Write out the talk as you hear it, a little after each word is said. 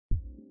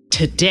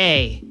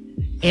Today,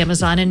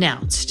 Amazon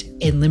announced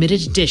a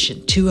limited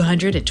edition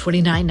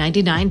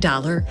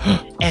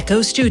 $229.99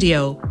 Echo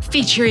Studio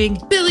featuring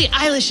Billie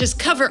Eilish's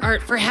cover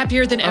art for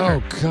Happier Than Ever.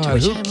 Oh,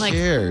 God, who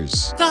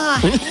cares?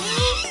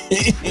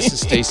 This is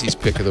Stacy's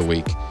pick of the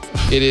week.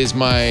 It is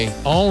my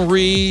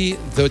Henri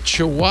the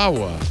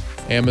Chihuahua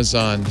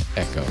Amazon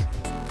Echo.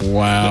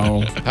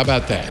 Wow. How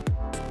about that?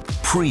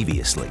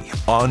 Previously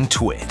on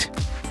TWiT.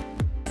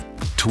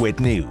 TWiT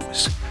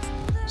News.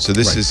 So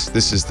this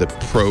is the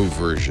pro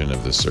version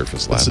of the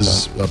Surface laptop.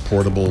 This is a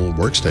portable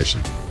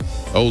workstation.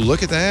 Oh,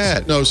 look at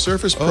that. No,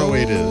 Surface Pro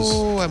 8 is.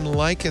 Oh, I'm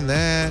liking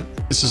that.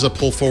 This is a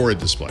pull-forward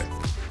display.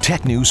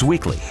 Tech News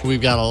Weekly.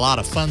 We've got a lot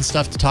of fun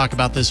stuff to talk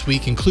about this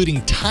week,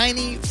 including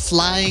tiny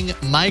flying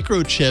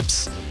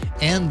microchips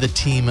and the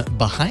team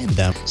behind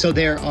them. So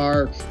there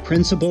are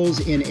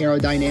principles in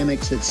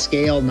aerodynamics that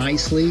scale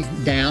nicely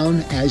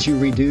down as you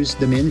reduce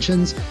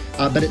dimensions.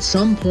 But at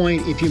some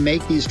point, if you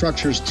make these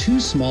structures too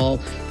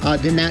small,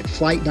 then that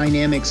flight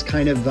dynamics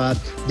kind of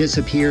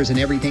disappears and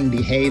everything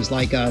behaves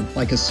like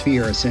a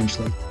sphere,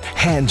 essentially.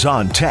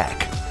 Hands-on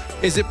tech.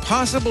 Is it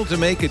possible to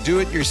make a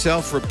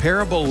do-it-yourself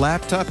repairable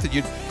laptop that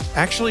you'd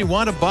actually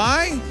want to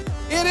buy?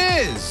 It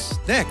is!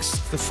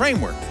 Next, the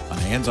framework on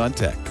Hands-on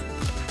Tech.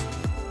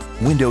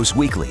 Windows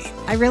Weekly.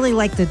 I really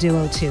like the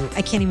Duo 2.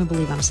 I can't even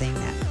believe I'm saying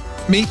that.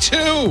 Me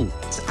too.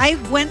 I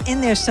went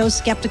in there so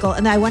skeptical,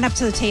 and I went up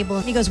to the table,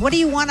 and he goes, "What do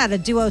you want out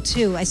of Duo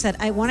 2?" I said,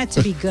 "I want it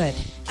to be good."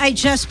 I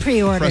just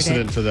pre-ordered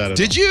Precedent it. for that.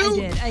 Did you? I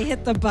did. I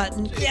hit the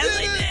button. Yes,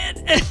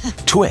 I did.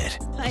 TWiT.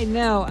 I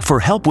know.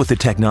 For help with the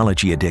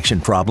technology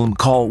addiction problem,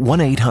 call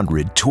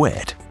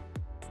 1-800-TWiT.